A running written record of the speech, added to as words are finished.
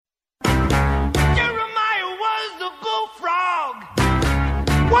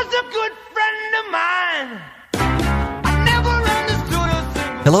good friend of mine. I never understood a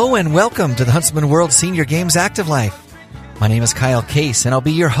thing. Hello and welcome to the Huntsman World Senior Games Active Life. My name is Kyle Case, and I'll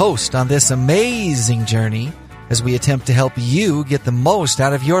be your host on this amazing journey as we attempt to help you get the most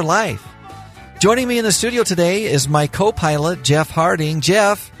out of your life. Joining me in the studio today is my co-pilot, Jeff Harding.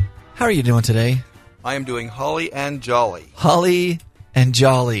 Jeff, how are you doing today? I am doing holly and jolly. Holly and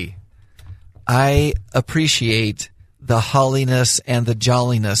jolly. I appreciate the holliness and the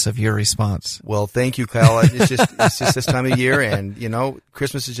jolliness of your response. Well, thank you, Kyle. It's just this time of year, and you know,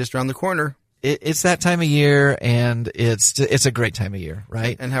 Christmas is just around the corner. It's that time of year, and it's a great time of year,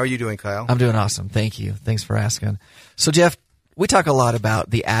 right? And how are you doing, Kyle? I'm doing awesome. Thank you. Thanks for asking. So, Jeff, we talk a lot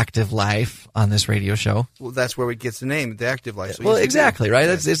about the active life on this radio show. Well, that's where it gets the name, the active life. So well, exactly, right?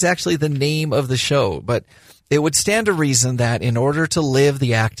 Yes. It's actually the name of the show, but it would stand to reason that in order to live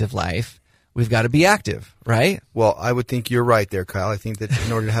the active life, we've got to be active, right? Well, I would think you're right there, Kyle. I think that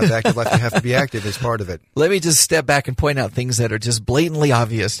in order to have the active life, you have to be active as part of it. Let me just step back and point out things that are just blatantly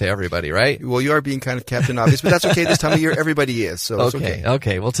obvious to everybody, right? Well, you are being kind of Captain Obvious, but that's okay. This time of year, everybody is, so it's okay.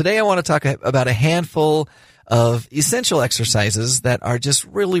 Okay. Well, today I want to talk about a handful of essential exercises that are just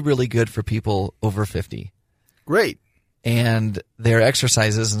really, really good for people over 50. Great. And they're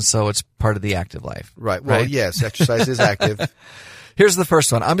exercises, and so it's part of the active life. Right. Well, yes, exercise is active. Here's the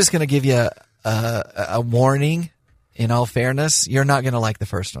first one. I'm just going to give you a warning. In all fairness, you're not going to like the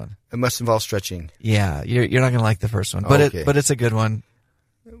first one. It must involve stretching. Yeah, you're not going to like the first one, but Okay. it's a good one.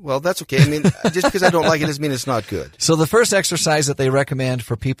 Well, that's okay. I mean, just because I don't like it doesn't mean it's not good. So the first exercise that they recommend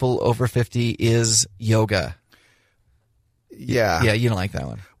for people over 50 is yoga. Yeah. Yeah, you don't like that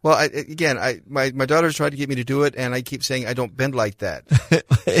one. Well, my daughter's tried to get me to do it, and I keep saying I don't bend like that.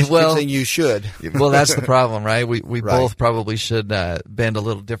 She Well, keeps saying you should. well, that's the problem, right? We Right. both probably should bend a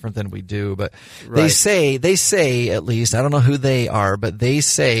little different than we do, but they Right. say at least, I don't know who they are, but they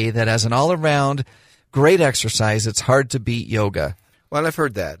say that as an all-around great exercise, it's hard to beat yoga. Well, I've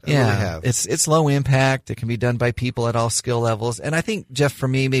heard that. I really have. It's low impact. It can be done by people at all skill levels, and I think, Jeff, for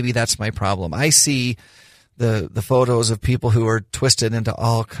me, maybe that's my problem. I see the photos of people who are twisted into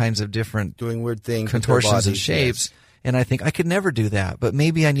all kinds of different Doing weird things, with their contortions and bodies, shapes. yes. And I think I could never do that, but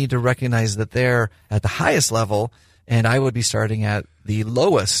maybe I need to recognize that they're at the highest level and I would be starting at the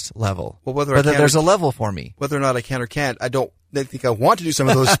lowest level. Well, whether I but that can there's or- a level for me. Whether or not I can or can't, I think I want to do some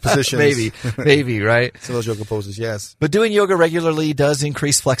of those positions. Maybe, right? Some of those yoga poses, yes. But doing yoga regularly does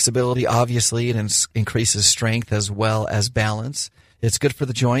increase flexibility, obviously. It increases strength as well as balance. It's good for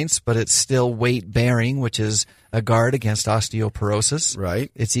the joints, but it's still weight bearing, which is a guard against osteoporosis.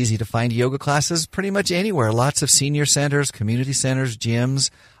 Right. It's easy to find yoga classes pretty much anywhere. Lots of senior centers, community centers, gyms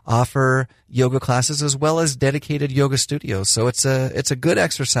offer yoga classes as well as dedicated yoga studios. So it's a good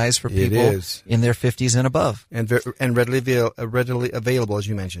exercise for people is. in their 50s and above. And readily available, as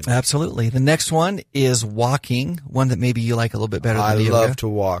you mentioned. Absolutely. The next one is walking, one that maybe you like a little bit better I than yoga. love to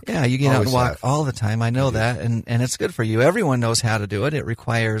walk. Yeah, you get out and Always walk have. all the time. I know that, and it's good for you. Everyone knows how to do it. It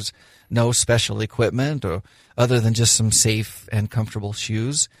requires no special equipment or other than just some safe and comfortable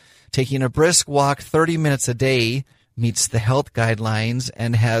shoes. Taking a brisk walk 30 minutes a day meets the health guidelines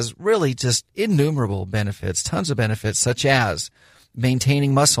and has really just innumerable benefits, tons of benefits, such as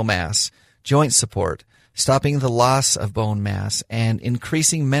maintaining muscle mass, joint support, stopping the loss of bone mass, and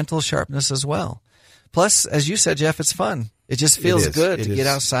increasing mental sharpness as well. Plus, as you said, Jeff, it's fun. It just feels good to get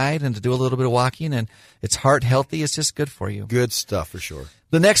outside and to do a little bit of walking, and it's heart healthy. It's just good for you. Good stuff for sure.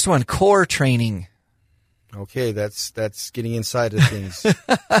 The next one, core training. Okay, that's getting inside of things.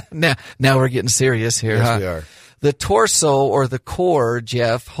 Now we're getting serious here. Yes, huh? we are. The torso or the core,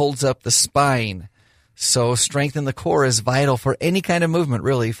 Jeff, holds up the spine. So strength in the core is vital for any kind of movement,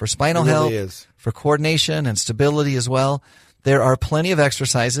 really, for spinal It really health, is. for coordination and stability as well. There are plenty of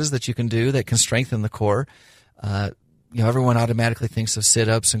exercises that you can do that can strengthen the core. Everyone automatically thinks of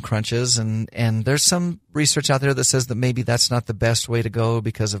sit-ups and crunches, and there's some research out there that says that maybe that's not the best way to go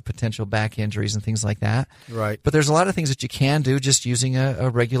because of potential back injuries and things like that. Right. But there's a lot of things that you can do just using a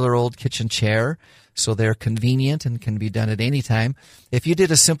regular old kitchen chair, so they're convenient and can be done at any time. If you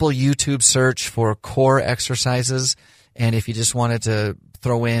did a simple YouTube search for core exercises, and if you just wanted to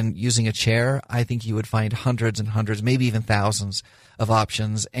throw in using a chair, I think you would find hundreds and hundreds, maybe even thousands of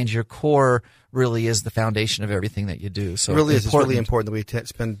options, and your core really is the foundation of everything that you do. So It really is. It's really important that we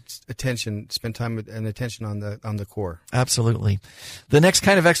spend time and attention on the core. Absolutely. The next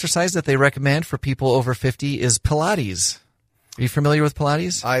kind of exercise that they recommend for people over 50 is Pilates. Are you familiar with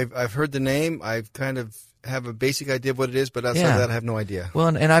Pilates? I've heard the name. I've kind of have a basic idea of what it is, but outside of that, I have no idea. Well,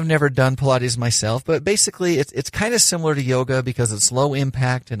 and I've never done Pilates myself, but basically it's kind of similar to yoga because it's low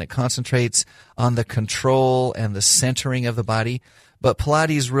impact and it concentrates on the control and the centering of the body. but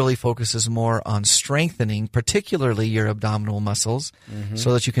Pilates really focuses more on strengthening, particularly your abdominal muscles,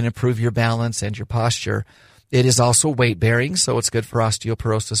 so that you can improve your balance and your posture. It is also weight-bearing, so it's good for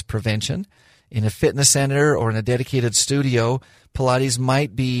osteoporosis prevention. In a fitness center or in a dedicated studio, Pilates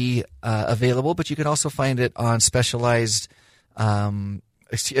might be available, but you can also find it on specialized,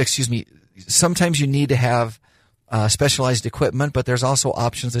 sometimes you need to have specialized equipment, but there's also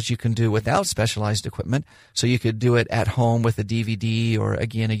options that you can do without specialized equipment. So you could do it at home with a DVD or,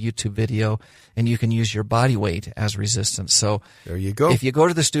 again, a YouTube video, and you can use your body weight as resistance. So there you go. If you go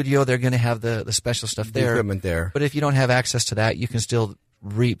to the studio, they're going to have the special stuff there. Equipment there. But if you don't have access to that, you can still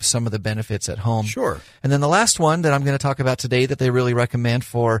reap some of the benefits at home. Sure. And then the last one that I'm going to talk about today that they really recommend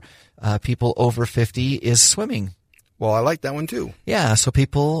for people over 50 is swimming. Well, I like that one too. Yeah, so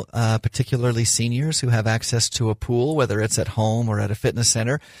people, particularly seniors who have access to a pool, whether it's at home or at a fitness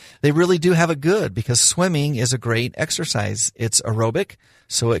center, they really do have it good because swimming is a great exercise. It's aerobic,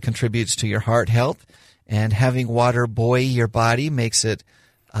 so it contributes to your heart health, and having water buoy your body makes it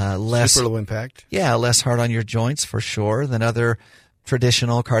less super low impact. Yeah, less hard on your joints for sure than other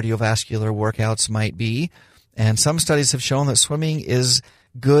traditional cardiovascular workouts might be. And some studies have shown that swimming is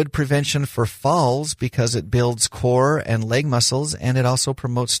good prevention for falls because it builds core and leg muscles, and it also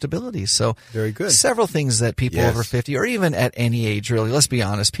promotes stability. So very good. Several things that people over 50, or even at any age, really, let's be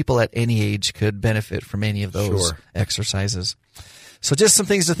honest, people at any age could benefit from any of those exercises. So just some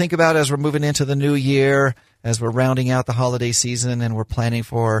things to think about as we're moving into the new year, as we're rounding out the holiday season and we're planning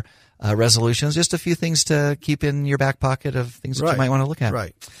for resolutions. Just a few things to keep in your back pocket of things that you might want to look at.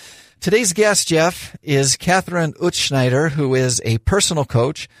 Right. Today's guest, Jeff, is Catherine Utschneider, who is a personal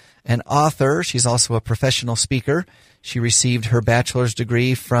coach, an author. She's also a professional speaker. She received her bachelor's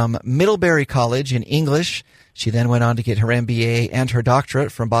degree from Middlebury College in English. She then went on to get her MBA and her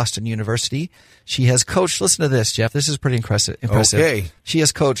doctorate from Boston University. She has coached, listen to this, Jeff, this is pretty impressive. Okay. She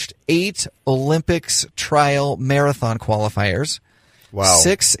has coached 8 Olympics trial marathon qualifiers. Wow.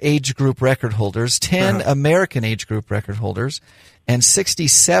 6 age group record holders, 10 American age group record holders, and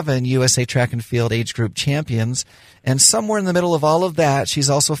 67 USA Track and Field age group champions. And somewhere in the middle of all of that, she's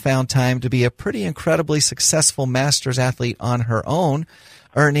also found time to be a pretty incredibly successful masters athlete on her own,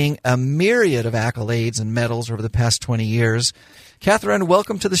 earning a myriad of accolades and medals over the past 20 years. Catherine,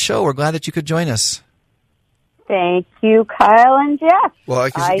 welcome to the show. We're glad that you could join us. Thank you, Kyle and Jeff. Well,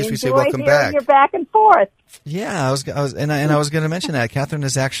 I guess we say welcome back. You're back and forth. Yeah, I was going to mention that Catherine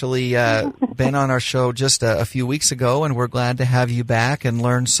has actually been on our show just a few weeks ago, and we're glad to have you back and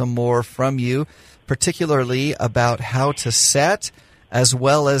learn some more from you, particularly about how to set as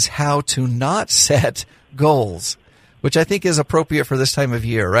well as how to not set goals, which I think is appropriate for this time of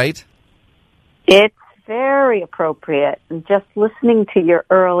year, right? It's very appropriate. And just listening to your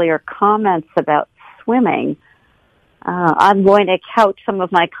earlier comments about swimming, I'm going to couch some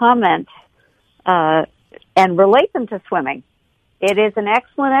of my comments and relate them to swimming. It is an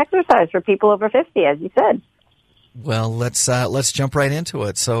excellent exercise for people over 50, as you said. Well, let's jump right into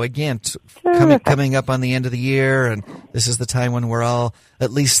it. So again, coming up on the end of the year, and this is the time when we're all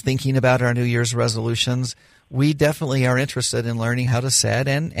at least thinking about our New Year's resolutions. We definitely are interested in learning how to set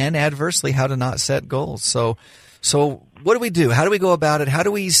and adversely how to not set goals. So what do we do? How do we go about it? How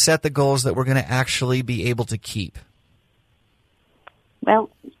do we set the goals that we're going to actually be able to keep?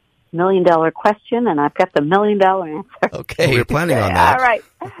 Well, $1 million question, and I've got the $1 million answer. Okay, well, we're planning on that. All right,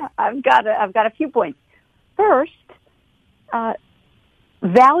 I've got a few points. First,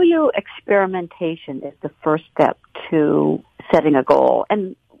 value experimentation is the first step to setting a goal,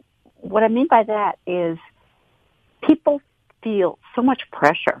 and what I mean by that is people feel so much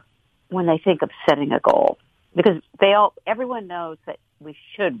pressure when they think of setting a goal because everyone knows that we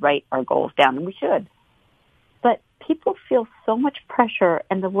should write our goals down, and we should. But people feel so much pressure,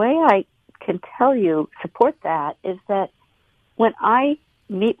 and the way I can support that is that when I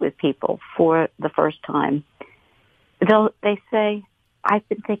meet with people for the first time, they say, I've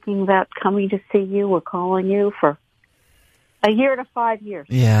been thinking about coming to see you or calling you for a year to 5 years.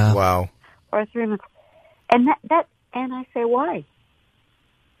 Yeah. Wow. Or 3 months. And and I say, why?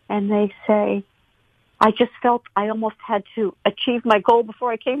 And they say, I just felt I almost had to achieve my goal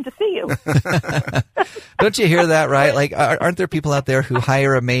before I came to see you. Don't you hear that, right? Like, aren't there people out there who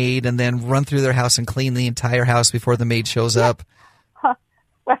hire a maid and then run through their house and clean the entire house before the maid shows up?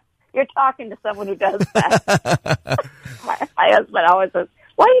 Well, you're talking to someone who does that. my husband always says,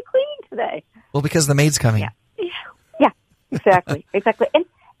 why are you cleaning today? Well, because the maid's coming. Yeah, exactly.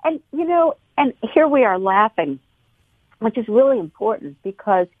 And and here we are laughing, which is really important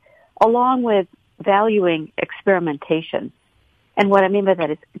because along with valuing experimentation, and what I mean by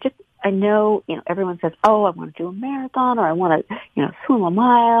that is just know, everyone says, oh, I want to do a marathon, or I want to, swim a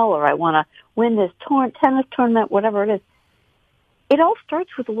mile, or I want to win this tennis tournament, whatever it is. It all starts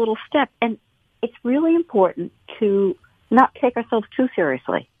with a little step, and it's really important to not take ourselves too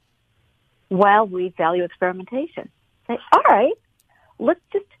seriously while we value experimentation. Say, all right, let's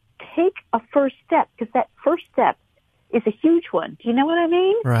just take a first step, because that first step is a huge one. Do you know what I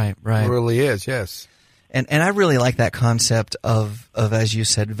mean? Right. It really is, yes. And I really like that concept of, as you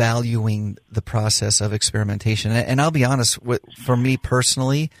said, valuing the process of experimentation. And I'll be honest, for me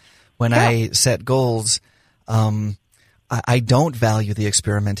personally, when I set goals, I don't value the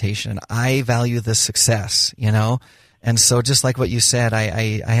experimentation. I value the success, And so just like what you said,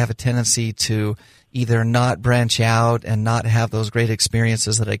 I have a tendency to either not branch out and not have those great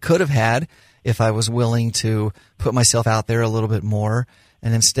experiences that I could have had if I was willing to put myself out there a little bit more.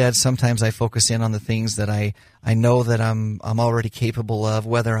 And instead, sometimes I focus in on the things that I know that I'm already capable of,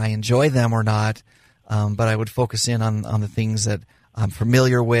 whether I enjoy them or not. But I would focus in on the things that I'm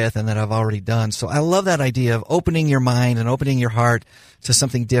familiar with and that I've already done. So I love that idea of opening your mind and opening your heart to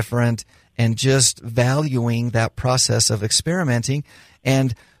something different and just valuing that process of experimenting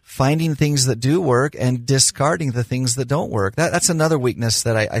and finding things that do work and discarding the things that don't work. That's another weakness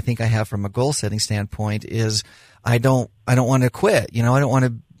that I think I have from a goal setting standpoint is I don't want to quit. I don't want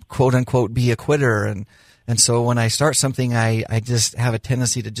to quote unquote be a quitter. And so when I start something, I just have a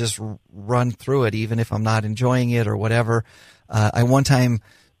tendency to just run through it, even if I'm not enjoying it or whatever. I one time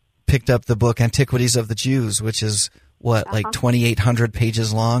picked up the book Antiquities of the Jews, which is like 2,800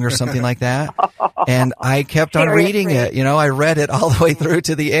 pages long or something like that. And I kept on reading it. I read it all the way through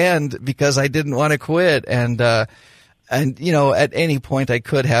to the end because I didn't want to quit. And at any point I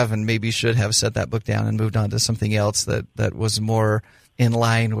could have and maybe should have set that book down and moved on to something else that was more in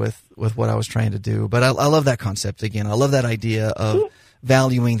line with what I was trying to do. But I love that concept again. I love that idea of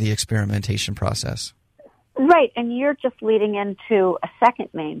valuing the experimentation process. Right. And you're just leading into a second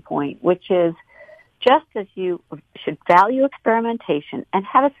main point, which is just as you should value experimentation and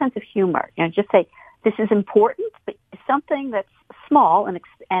have a sense of humor. Just say, this is important, but something that's small and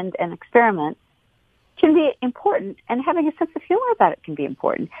an experiment can be important, and having a sense of humor about it can be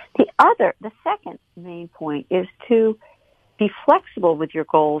important. The second main point is to be flexible with your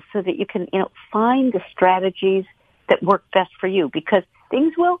goals so that you can, find the strategies that work best for you, because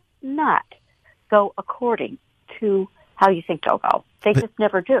things will not go according to how you think they'll go. They just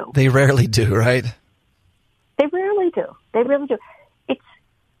never do. They rarely do, right? They rarely do. They really do. It's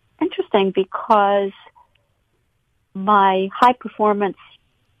interesting because my high performance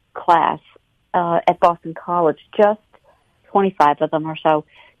class at Boston College, just 25 of them or so,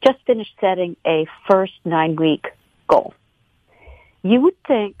 just finished setting a first 9-week goal. You would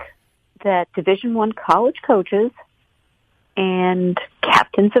think that Division I college coaches and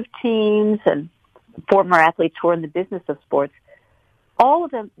captains of teams and former athletes who are in the business of sports, all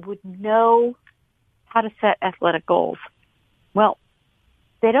of them would know how to set athletic goals. Well,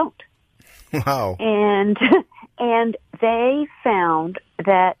 they don't. Wow. And they found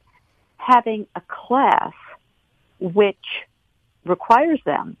that having a class which requires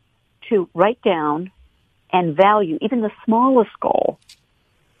them to write down and value even the smallest goal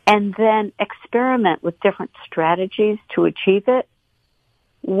and then experiment with different strategies to achieve it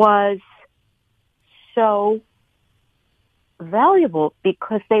was so valuable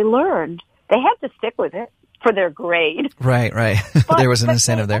because they learned they had to stick with it for their grade. Right. There was an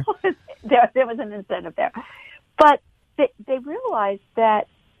incentive there. There was an incentive there. But they realized that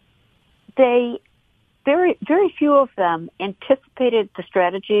very few of them anticipated the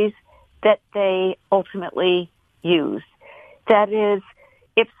strategies that they ultimately used. That is,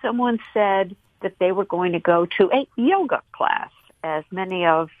 if someone said that they were going to go to a yoga class, as many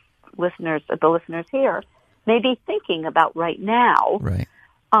of the listeners here may be thinking about right now, right.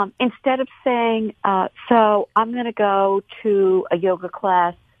 Instead of saying, so I'm going to go to a yoga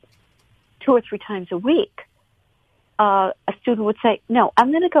class 2 or 3 times a week, a student would say, no, I'm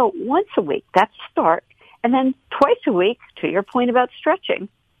going to go once a week. That's a start. And then twice a week, to your point about stretching,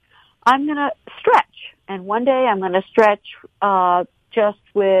 I'm going to stretch. And one day I'm going to stretch just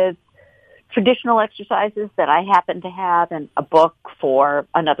with traditional exercises that I happen to have in a book for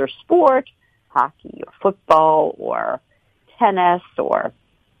another sport, hockey or football or tennis or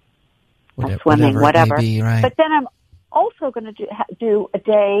swimming, whatever. Be, right. But then I'm also going to do a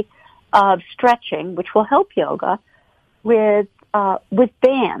day of stretching, which will help yoga, with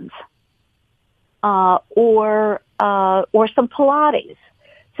bands or some Pilates.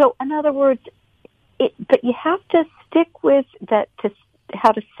 So, in other words, but you have to stick with that.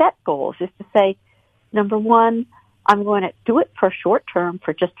 How to set goals is to say, number one, I'm going to do it for short term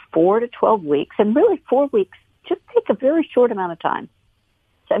for just 4 to 12 weeks, and really 4 weeks, just take a very short amount of time.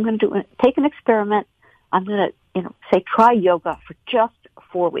 So I'm going to take an experiment. I'm going to, say try yoga for just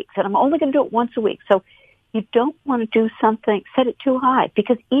 4 weeks, and I'm only going to do it once a week. So you don't want to do something, set it too high,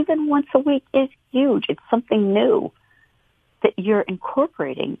 because even once a week is huge. It's something new that you're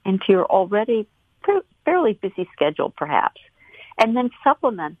incorporating into your already fairly busy schedule, perhaps. And then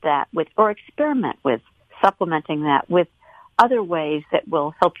supplement that with, or experiment with supplementing that with other ways that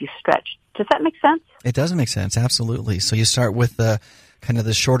will help you stretch. Does that make sense? It does make sense, absolutely. So you start with the kind of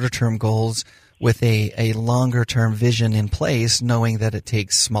the shorter term goals with a longer term vision in place, knowing that it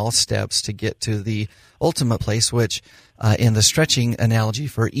takes small steps to get to the ultimate place, which in the stretching analogy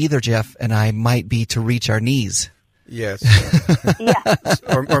for either Jeff and I might be to reach our knees. Yes. Yeah.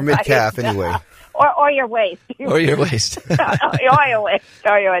 or mid-calf, anyway. Or your waist. Or your waist. or your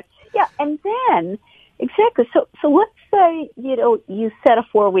waist. Yeah, and then, exactly. So let's say, you set a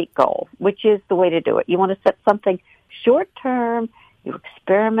 4-week goal, which is the way to do it. You want to set something short-term. You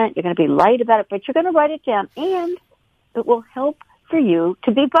experiment. You're going to be light about it, but you're going to write it down, and it will help for you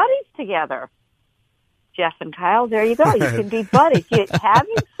to be buddies together. Jeff and Kyle, there you go. You can be buddies.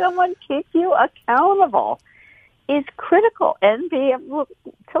 Having someone keep you accountable is critical, and be able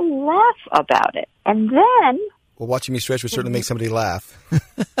to laugh about it. And then... Well, watching me stretch would certainly make somebody laugh.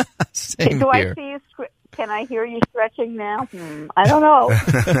 Same do here. I see you? Can I hear you stretching now? I don't know.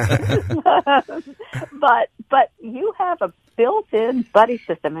 But you have a built-in buddy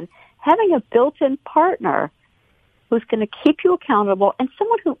system, and having a built-in partner who's going to keep you accountable, and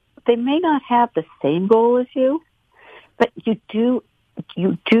someone who they may not have the same goal as you, but you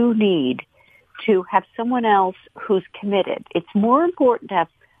do need to have someone else who's committed. It's more important to have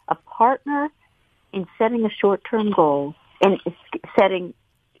a partner in setting a short-term goal and setting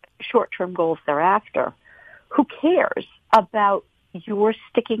short-term goals thereafter who cares about your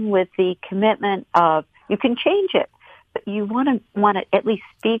sticking with the commitment of, you can change it, but you want to at least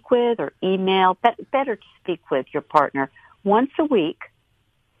speak with or email, better to speak with your partner once a week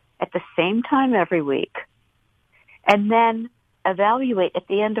at the same time every week, and then evaluate at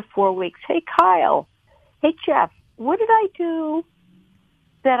the end of 4 weeks. Hey, Kyle. Hey, Jeff. What did I do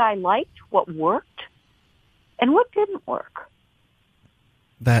that I liked? What worked? And what didn't work?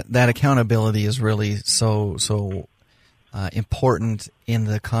 That accountability is really so important in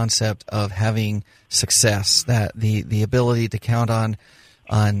the concept of having success. That the ability to count on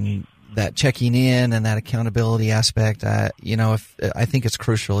that checking in and that accountability aspect. I think it's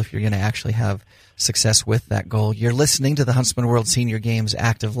crucial if you're going to actually have success with that goal. You're listening to the Huntsman World Senior Games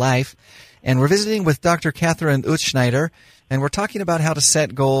Active Life, and we're visiting with Dr. Catherine Utzschneider, and we're talking about how to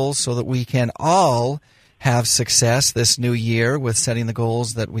set goals so that we can all have success this new year with setting the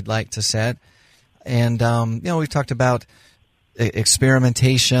goals that we'd like to set. And we've talked about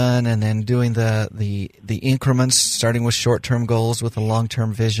experimentation and then doing the increments, starting with short-term goals with a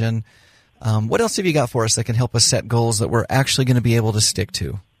long-term vision. What else have you got for us that can help us set goals that we're actually going to be able to stick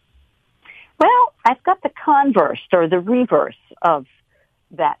to? Well, I've got the converse or the reverse of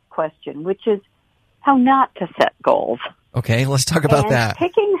that question, which is how not to set goals. Okay, let's talk about that.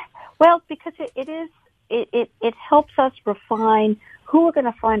 Because it helps us refine who we're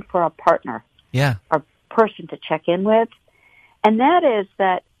going to find for our partner. Yeah. Our person to check in with. And that is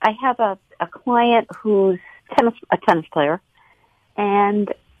that I have a client who's a tennis player, and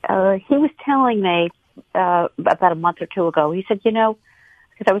he was telling me about a month or two ago, he said, because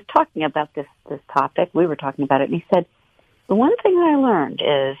I was talking about this topic, we were talking about it, and he said, the one thing I learned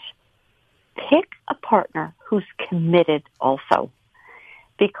is pick a partner who's committed also,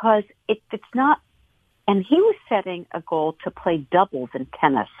 because if it's not, and he was setting a goal to play doubles in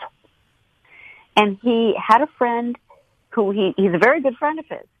tennis, and he had a friend who he's a very good friend of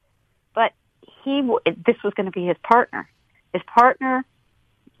his, but this was going to be his partner. His partner,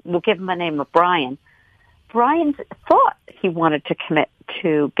 we'll give him a name of Brian. Brian thought he wanted to commit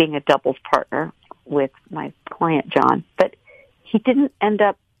to being a doubles partner with my client, John, but he didn't end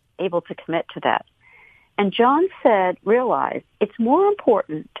up able to commit to that. And John realized it's more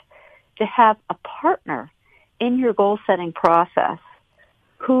important to have a partner in your goal-setting process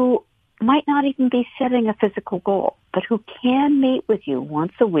who might not even be setting a physical goal, but who can meet with you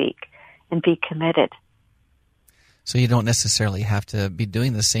once a week and be committed. So you don't necessarily have to be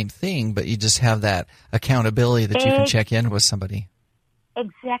doing the same thing, but you just have that accountability that you can check in with somebody.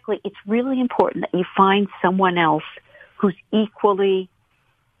 Exactly. It's really important that you find someone else who's equally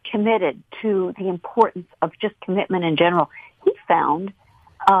committed to the importance of just commitment in general. He found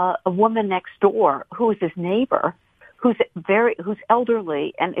a woman next door who was his neighbor who's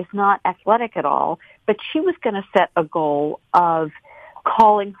elderly and is not athletic at all, but she was going to set a goal of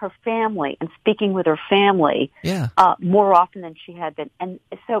calling her family and speaking with her family more often than she had been. And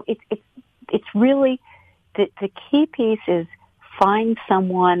so it's really the key piece is find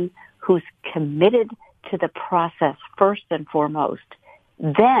someone who's committed to the process first and foremost.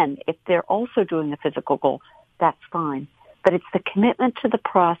 Then, if they're also doing a physical goal, that's fine. But it's the commitment to the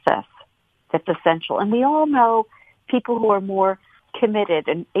process that's essential. And we all know people who are more committed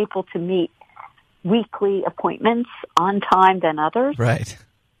and able to meet weekly appointments on time than others. Right.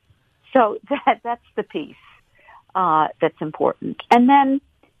 So that's the piece that's important. And then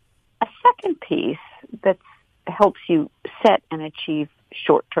a second piece that helps you set and achieve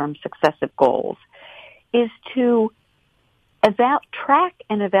short-term successive goals is to track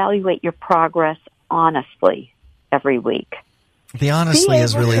and evaluate your progress honestly every week. The honestly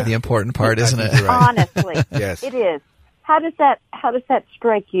is really the important part, isn't it? Right. Honestly, Yes. it is. How does that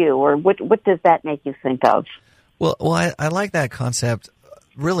strike you, or what does that make you think of? Well, I like that concept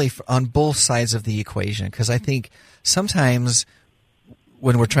really on both sides of the equation, because I think sometimes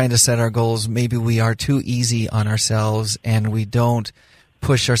when we're trying to set our goals, maybe we are too easy on ourselves and we don't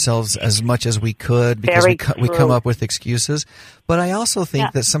push ourselves as much as we could because we come up with excuses. But I also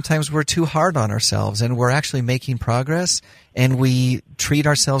think that sometimes we're too hard on ourselves and we're actually making progress and we treat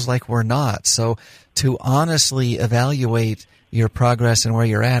ourselves like we're not. So to honestly evaluate your progress and where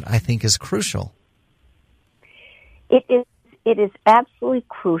you're at, I think is crucial. It is absolutely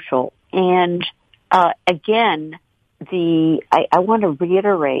crucial. And again, I want to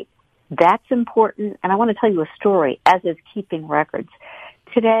reiterate that's important. And I want to tell you a story, as is keeping records.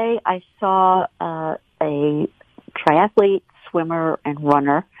 Today, I saw a triathlete, swimmer, and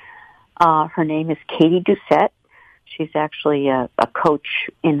runner. Her name is Katie Doucette. She's actually a coach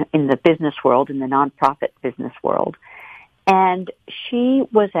in the business world, in the nonprofit business world. And she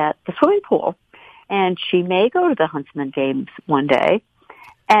was at the swimming pool, and she may go to the Huntsman Games one day.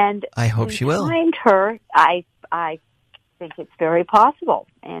 And I hope she will. Behind her, I think it's very possible.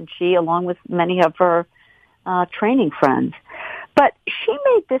 And she, along with many of her training friends. But she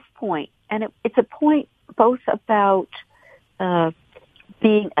made this point, and it's a point both about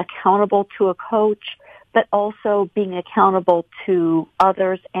being accountable to a coach, but also being accountable to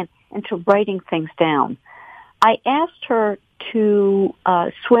others and to writing things down. I asked her to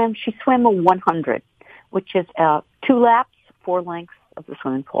swim. She swam a 100, which is 2 laps, 4 lengths of the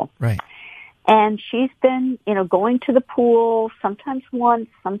swimming pool. Right. And she's been, going to the pool sometimes once,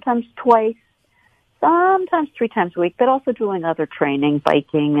 sometimes twice, sometimes 3 times a week, but also doing other training,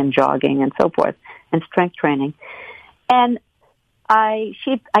 biking and jogging and so forth, and strength training. And I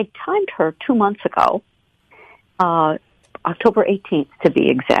timed her 2 months ago, October 18th to be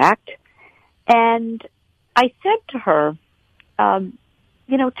exact. And I said to her,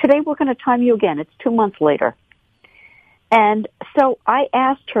 today we're going to time you again. It's 2 months later. And so I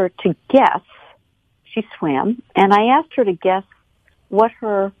asked her to guess. She swam, and I asked her to guess what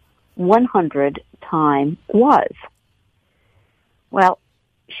her 100 time was. Well,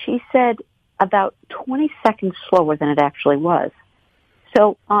 she said about 20 seconds slower than it actually was.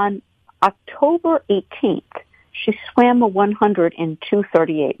 So on October 18th, she swam a 100 in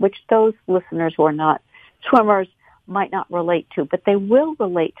 2:38, which those listeners who are not swimmers might not relate to, but they will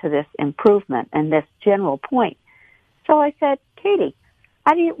relate to this improvement and this general point. So I said, Katie,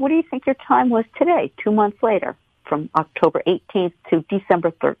 what do you think your time was today, 2 months later, from October 18th to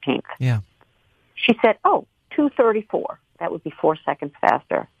December 13th? Yeah. She said, 2:34. That would be 4 seconds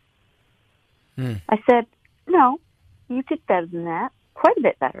faster. I said, no, you did better than that, quite a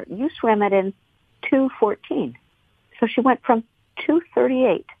bit better. You swam it in 2:14. So she went from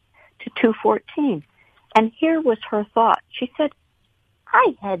 2:38 to 2:14. And here was her thought. She said,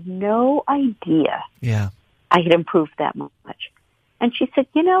 I had no idea I had improved that much. And she said,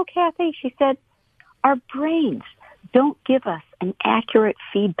 Kathy, she said, our brains don't give us an accurate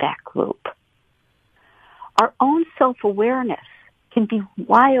feedback loop. Our own self-awareness can be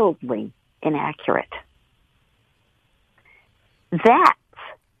wildly inaccurate.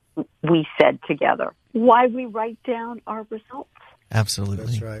 That's, we said together, why we write down our results. Absolutely.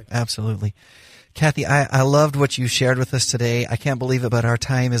 That's right. Absolutely. Kathy, I loved what you shared with us today. I can't believe it, but our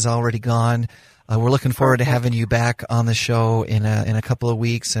time is already gone. We're looking forward to having you back on the show in a couple of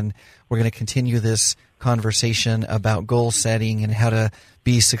weeks, and we're going to continue this conversation about goal setting and how to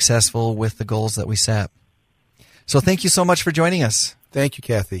be successful with the goals that we set. So thank you so much for joining us. Thank you,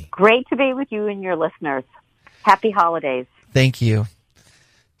 Kathy. Great to be with you and your listeners. Happy holidays. Thank you.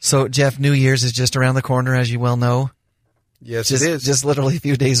 So, Jeff, New Year's is just around the corner, as you well know. Yes, it is. Just literally a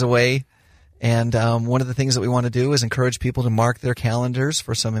few days away. And one of the things that we want to do is encourage people to mark their calendars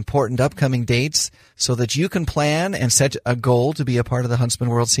for some important upcoming dates so that you can plan and set a goal to be a part of the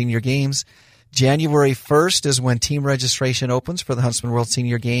Huntsman World Senior Games. January 1st is when team registration opens for the Huntsman World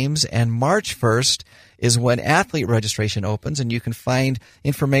Senior Games, and March 1st is when athlete registration opens, and you can find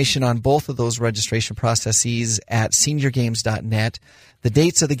information on both of those registration processes at seniorgames.net. The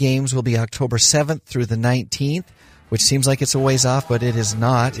dates of the games will be October 7th through the 19th, which seems like it's a ways off, but it is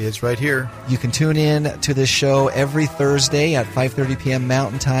not. It's right here. You can tune in to this show every Thursday at 5:30 p.m.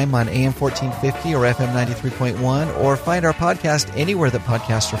 Mountain Time on AM 1450 or FM 93.1, or find our podcast anywhere that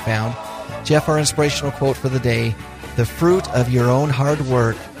podcasts are found. Jeff, our inspirational quote for the day: "The fruit of your own hard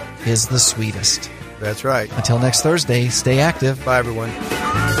work is the sweetest." That's right. Until next Thursday, stay active. Bye, everyone.